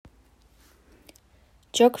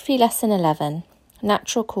Geography Lesson 11,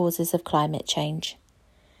 Natural Causes of Climate Change.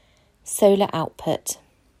 Solar output.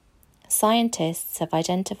 Scientists have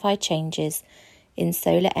identified changes in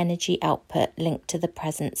solar energy output linked to the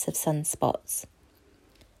presence of sunspots.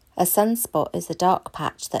 A sunspot is a dark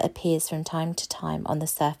patch that appears from time to time on the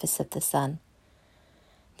surface of the sun.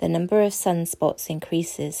 The number of sunspots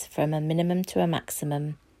increases from a minimum to a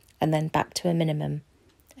maximum and then back to a minimum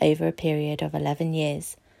over a period of 11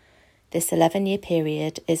 years. This 11-year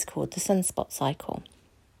period is called the sunspot cycle.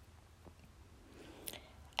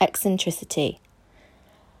 Eccentricity.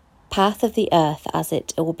 Path of the Earth as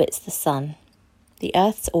it orbits the Sun. The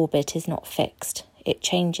Earth's orbit is not fixed. It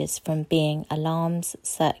changes from being alarms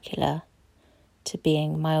circular to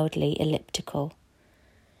being mildly elliptical.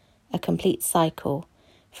 A complete cycle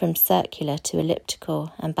from circular to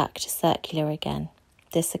elliptical and back to circular again.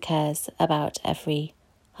 This occurs about every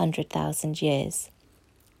 100,000 years.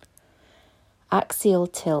 Axial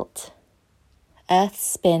tilt. Earth's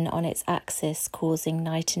spin on its axis causing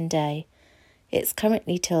night and day. It's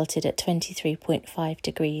currently tilted at 23.5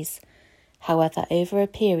 degrees. However, over a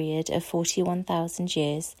period of 41,000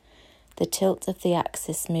 years, the tilt of the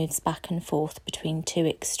axis moves back and forth between two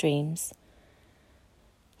extremes,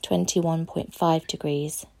 21.5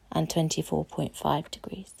 degrees and 24.5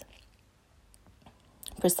 degrees.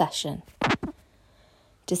 Precession.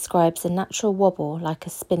 Describes a natural wobble like a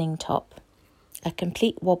spinning top. A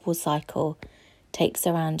complete wobble cycle takes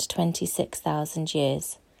around 26,000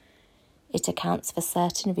 years. It accounts for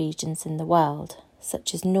certain regions in the world,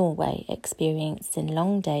 such as Norway, experiencing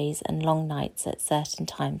long days and long nights at certain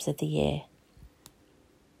times of the year.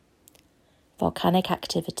 Volcanic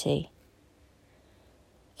activity.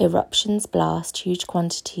 Eruptions blast huge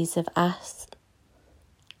quantities of ash,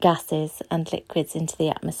 gases and liquids into the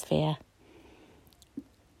atmosphere.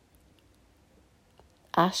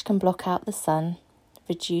 Ash can block out the sun,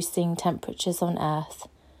 reducing temperatures on Earth.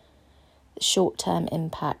 Short-term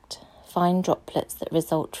impact. Fine droplets that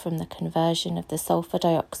result from the conversion of the sulfur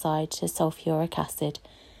dioxide to sulfuric acid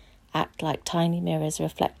act like tiny mirrors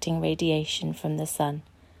reflecting radiation from the sun,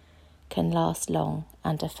 can last long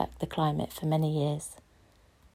and affect the climate for many years.